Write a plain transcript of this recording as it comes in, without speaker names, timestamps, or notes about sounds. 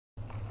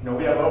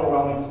we have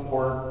overwhelming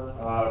support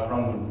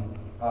from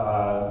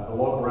the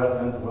local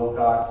residents of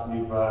Wilcox.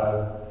 We've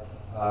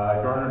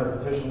garnered a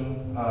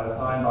petition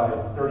signed by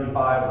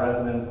 35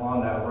 residents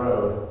on that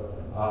road.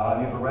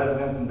 These are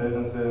residents and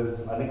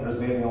businesses. I think there's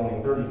maybe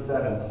only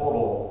 37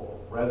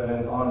 total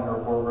residents on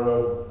Airport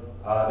Road.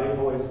 They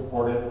fully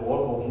support it. The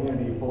local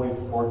community fully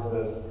supports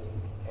this.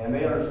 And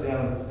they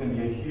understand that this is going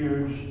to be a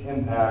huge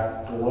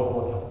impact to the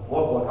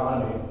local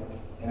economy.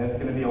 And it's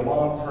going to be a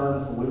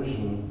long-term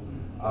solution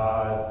to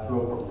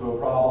a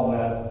problem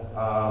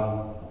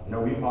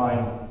that we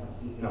find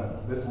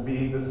this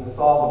will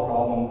solve the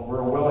problem. We're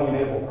a willing and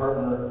able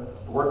partner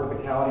to work with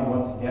the county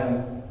once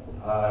again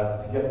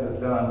to get this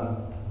done.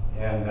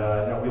 And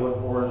we look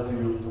forward to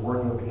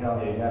working with the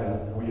county again,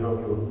 and we hope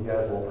you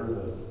guys will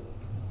approve this.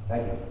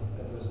 Thank you.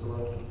 Thank you, Mr.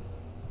 Dorland.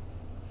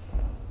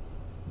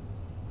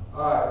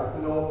 All right,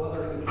 if no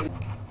other indication.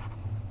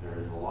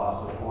 There's a lot of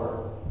support.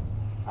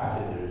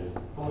 Actually, there's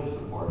fully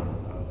support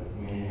of the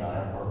community on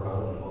Airport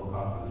Road and will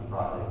come to this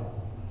project.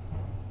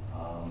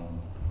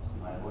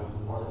 I fully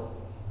support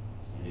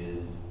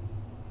it.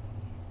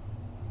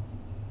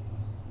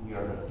 We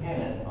are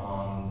dependent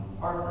on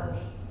partners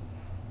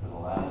for the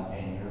last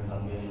 10 years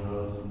on getting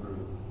roads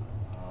improved.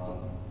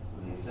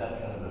 With the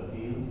exception of a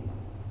few,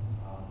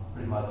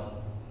 pretty much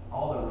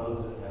all the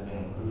roads that have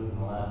been improved in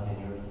the last 10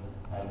 years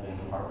have been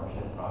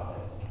partnership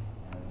projects.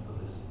 And so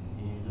this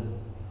continues it.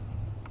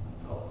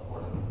 So I'll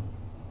support it.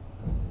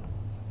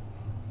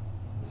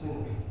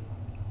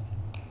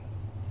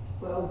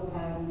 Well, I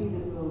see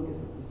this a little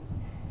differently.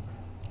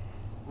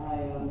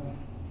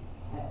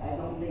 I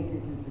don't think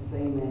this is the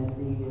same as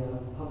the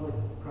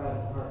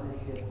public-private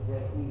partnership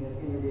that we have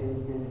entered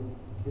in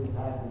since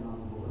I've been on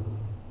board.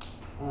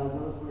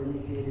 Those were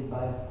initiated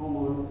by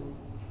homeowners,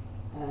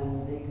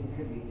 and they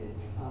contributed.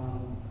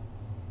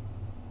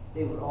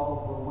 They were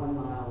all for 1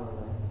 mile or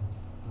less.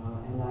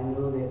 And I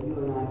know that you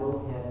and I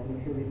both have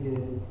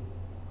contributed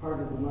part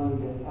of the money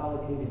that's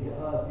allocated to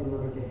us in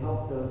order to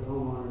help those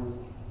homeowners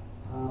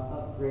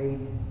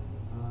upgrade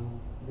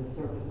the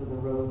surface of the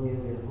road near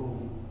their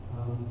homes.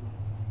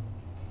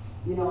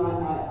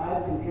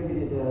 I've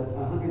contributed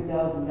 $100,000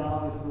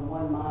 for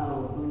 1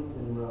 mile of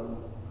Gleason Road.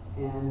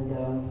 And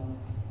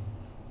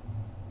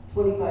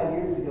 25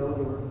 years ago,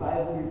 there were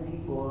 500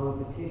 people on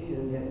a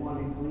petition that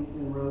wanted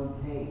Gleason Road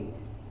paved.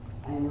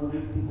 I know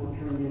these people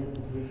turned in a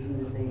petition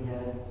that they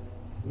had,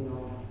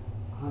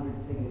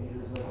 100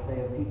 signatures, let's say.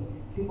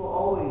 People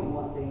always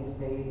want things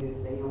paved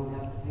if they don't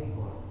have to pay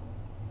for it.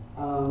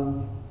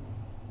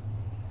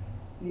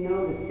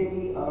 The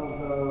city of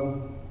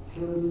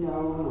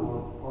Tombstone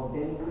or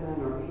Benson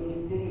or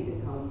any city that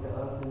comes to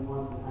us and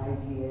wants an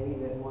IGA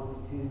that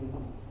wants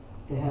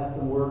to have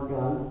some work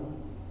done,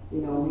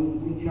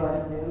 we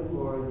charge them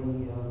for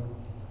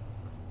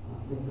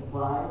the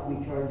supplies, we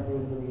charge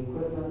them for the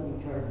equipment,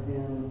 we charge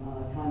them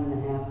time and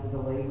a half for the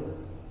labor,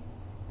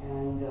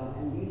 and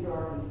these are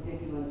our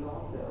constituents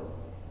also.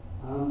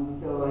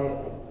 So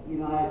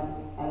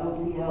I don't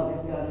see how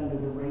this got under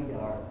the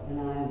radar, and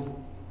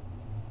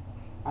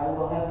I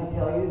will have to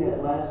tell you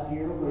that last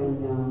year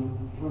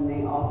when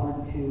they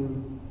offered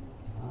to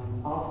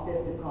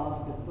offset the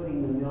cost of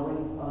putting the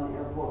millings on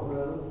Airport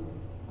Road,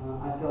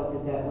 I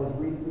felt that was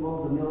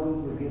reasonable. The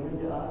millings were given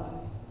to us,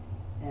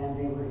 and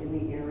they were in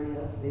the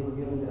area. They were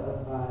given to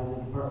us by the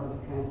Department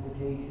of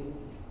Transportation,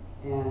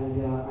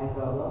 and I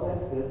thought, well,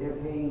 that's good. They're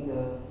paying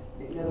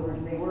in other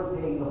words, they were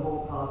paying the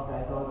whole cost,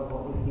 I thought, of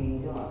what was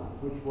being done,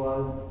 which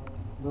was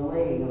the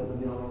laying of the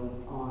millings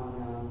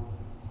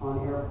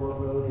on Airport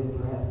Road and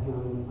perhaps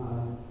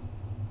some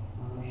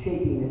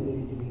shaping that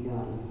needed to be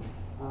done.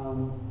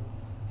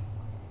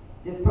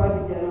 This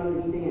project, I don't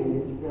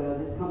understand.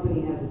 This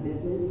company has a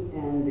business,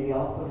 and they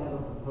also have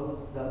a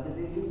proposed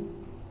subdivision.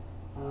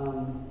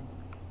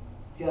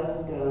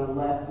 Just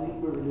last week,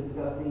 we were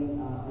discussing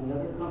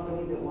another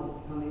company that wants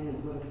to come in and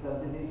put a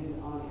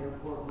subdivision on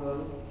Airport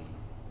Road.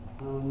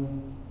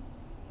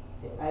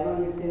 I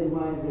don't understand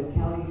why the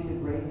county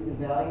should raise the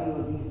value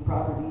of these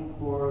properties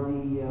for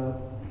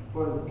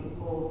the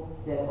people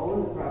that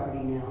own the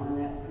property now, and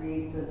that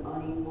creates an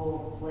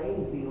unequal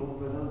playing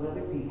field for those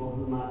other people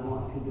who might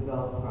want to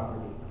develop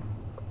property.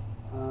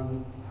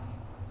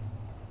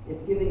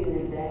 It's giving an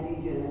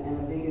advantage and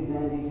a big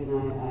advantage,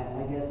 and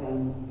I guess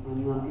I'm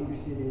not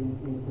interested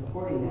in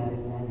supporting that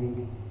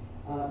advantage.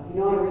 I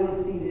really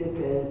see this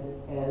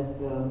as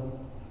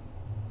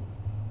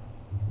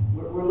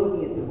we're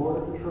looking at the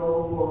Border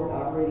Patrol forward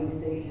operating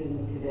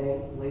station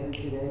later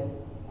today,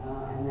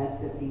 and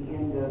that's at the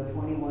end of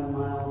 21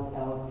 miles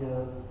out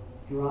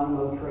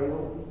Geronimo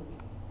Trail.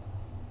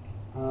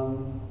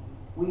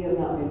 We have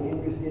not been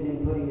interested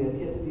in putting a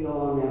chip seal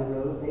on that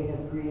road. They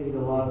have created a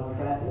lot of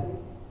traffic.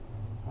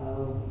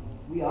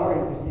 We are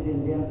interested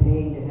in them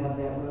paying to have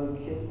that road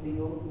chip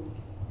sealed.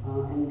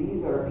 And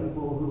these are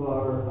people who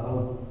are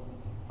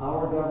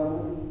our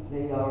government.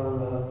 They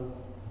are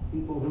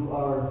people who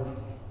are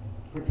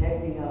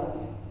protecting us.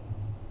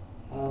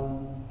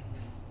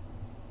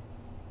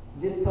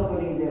 This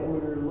company that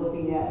we're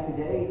looking at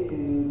today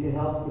to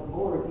help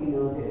support,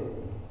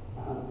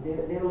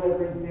 they're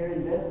leveraging leverage their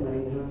investment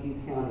in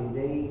Cochise County.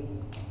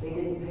 They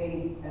didn't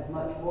pay as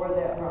much for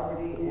that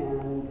property,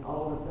 and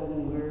all of a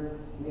sudden we're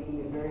making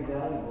it very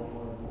valuable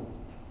for them.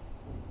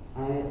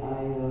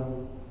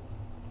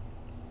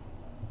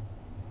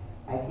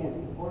 I can't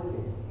support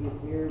this.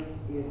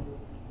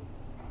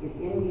 If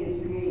Inde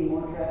is creating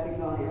more traffic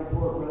on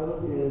Airport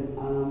Road, then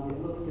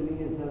it looks to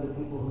me as though the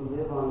people who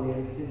live on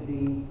there should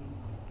be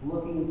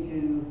looking to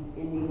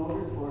Inde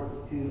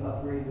Motorsports to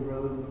upgrade the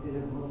road instead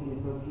of looking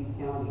to Cochise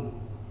County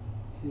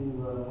to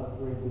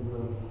upgrade the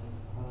road.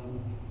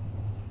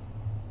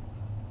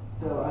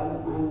 So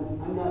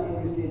I'm not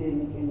interested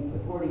in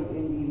supporting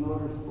Inde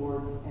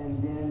Motorsports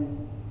and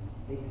then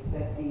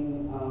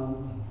expecting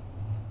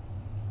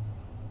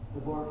the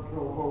Border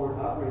Patrol Forward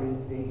Operating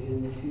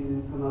Station to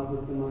come up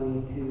with the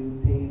money to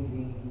pave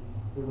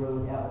the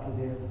road out to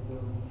their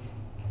facility.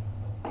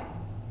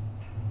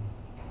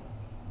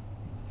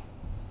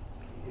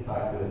 If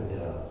I could,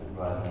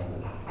 Supervisor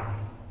English.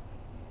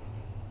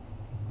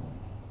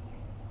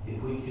 If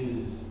we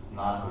choose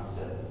not to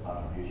accept this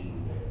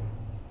contribution today,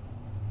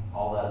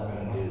 all that's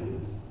going to do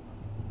is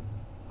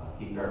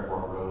keep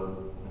Airport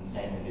Road in the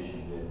same condition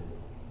it is.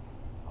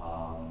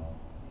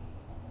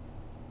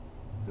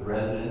 The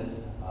residents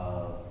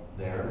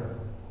there,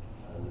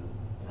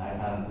 and I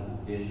found the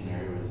petition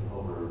there was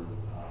over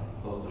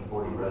close to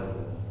 40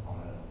 residents on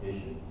that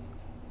petition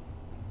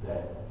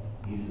that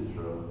use this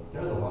road.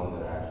 They're the ones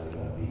that are actually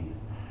going to be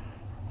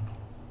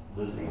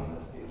losing on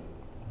this deal.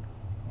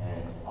 And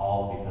it's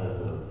all because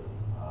of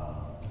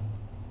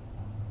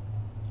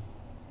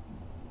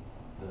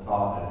the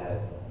thought that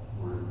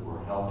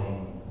we're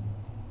helping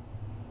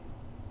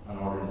an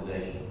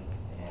organization.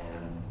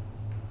 And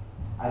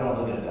I don't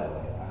look at it that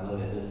way. I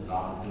look at this as an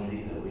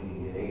opportunity that we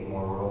can get 8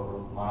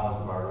 more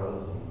miles of our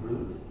roads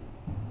improved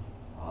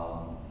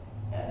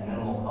at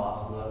minimal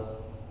cost to us.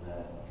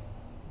 That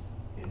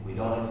if we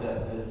don't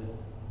accept this,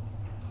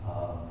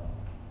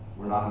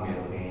 we're not going to be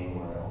able to gain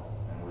anywhere else,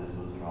 and we're just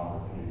losing an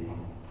opportunity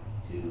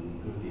to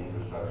improve the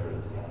infrastructure of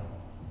this county.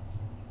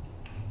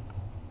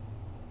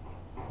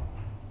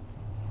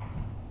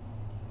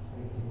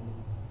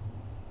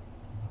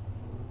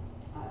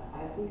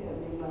 I think I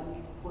made my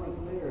point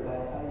clear. I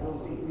don't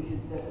think we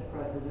should set the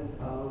precedent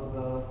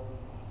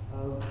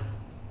of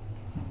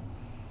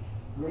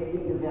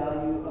raising the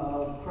value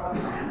of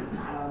property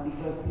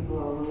because people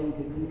are willing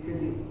to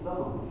contribute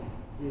some.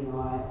 You know,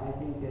 I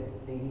think that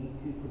they need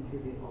to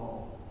contribute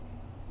all.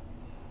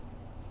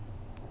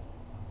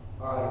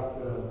 All right,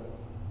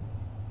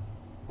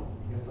 I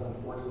guess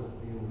unfortunate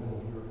to be in the middle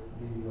here.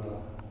 The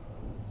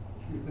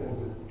few things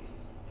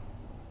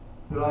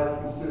that I'm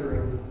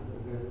considering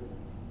that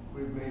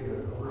we've made a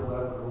real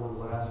effort over the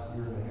last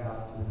year and a half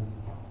to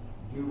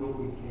do what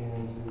we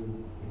can to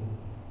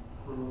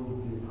improve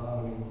the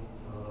economy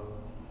of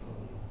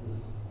this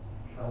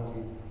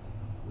county.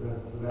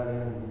 To that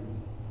end, we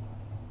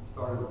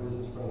started a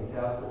business-friendly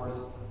task force.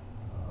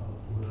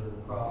 We're in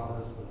the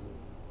process of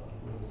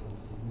doing some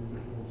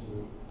significant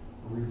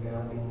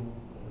revamping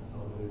so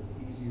that it's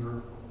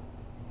easier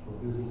for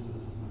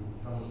businesses to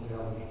become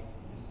established.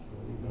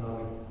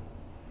 Economic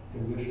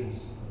conditions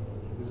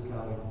in this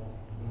county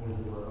and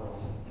everywhere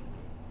else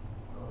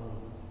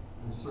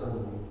concern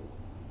me.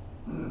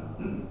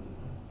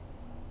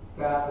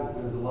 The fact that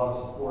there's a lot of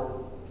support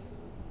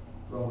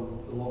from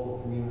the local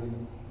community.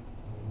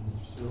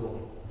 Mr.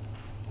 Searle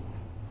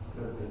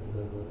said that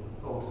the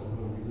folks that are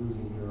going to be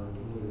losing here are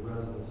really the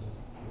residents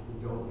if we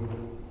don't do it.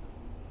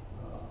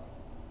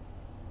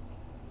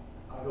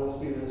 I don't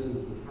see this as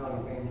the county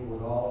paying for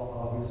it all,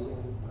 obviously.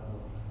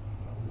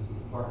 This is a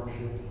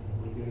partnership, and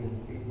we're getting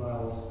 8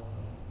 miles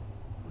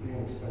pretty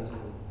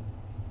inexpensive,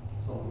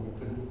 something we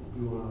couldn't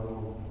do on our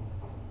own.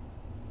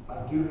 I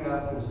do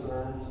have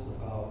concerns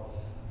about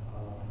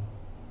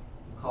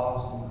the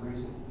cost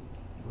increasing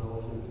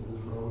relative to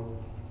this road.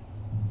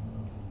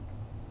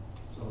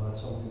 So that's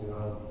something that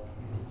I'll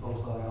keep a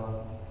close eye on.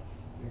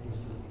 I think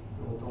Mr.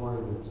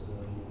 Dorland,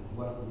 that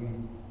what we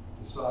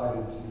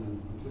decided to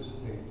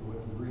participate, to what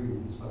degree we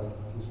decided to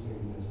participate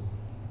in this,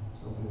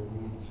 something that we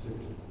need to stick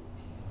to.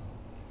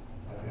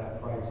 At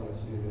that price, I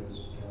see it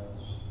as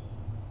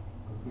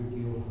a good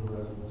deal for the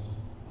residents,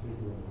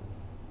 particularly.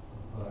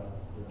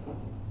 But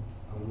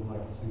I would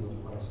like to see those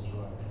prices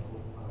right.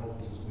 I hope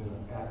this has been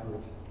an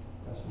accurate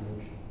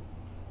estimation.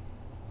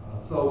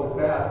 So with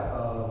that,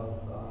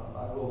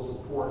 I will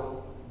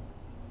support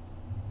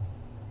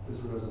this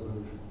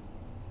resolution.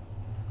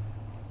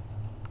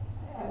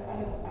 I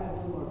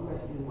have one more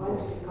question. Why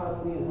does it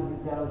cost me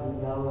 $100,000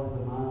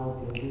 a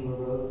mile to do a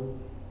road,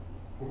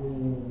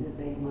 and this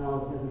 8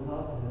 miles doesn't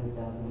cost $100,000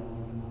 a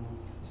mile?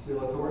 Mr.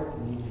 LaTorre,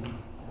 can you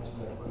answer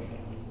that question?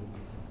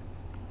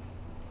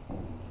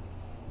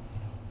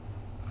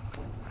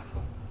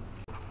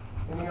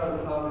 Any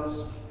other comments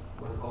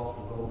or calls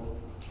for vote?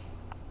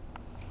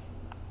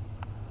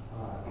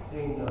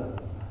 Seeing none,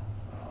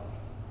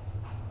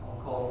 I'll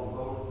call for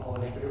vote. All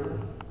in favor?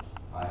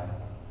 Aye.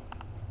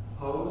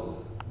 Opposed?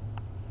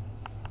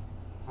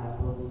 I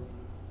oppose.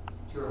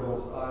 Chair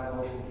votes aye.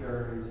 Motion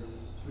carries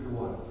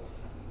 2-1.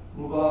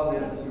 Move on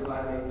then to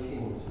item 18,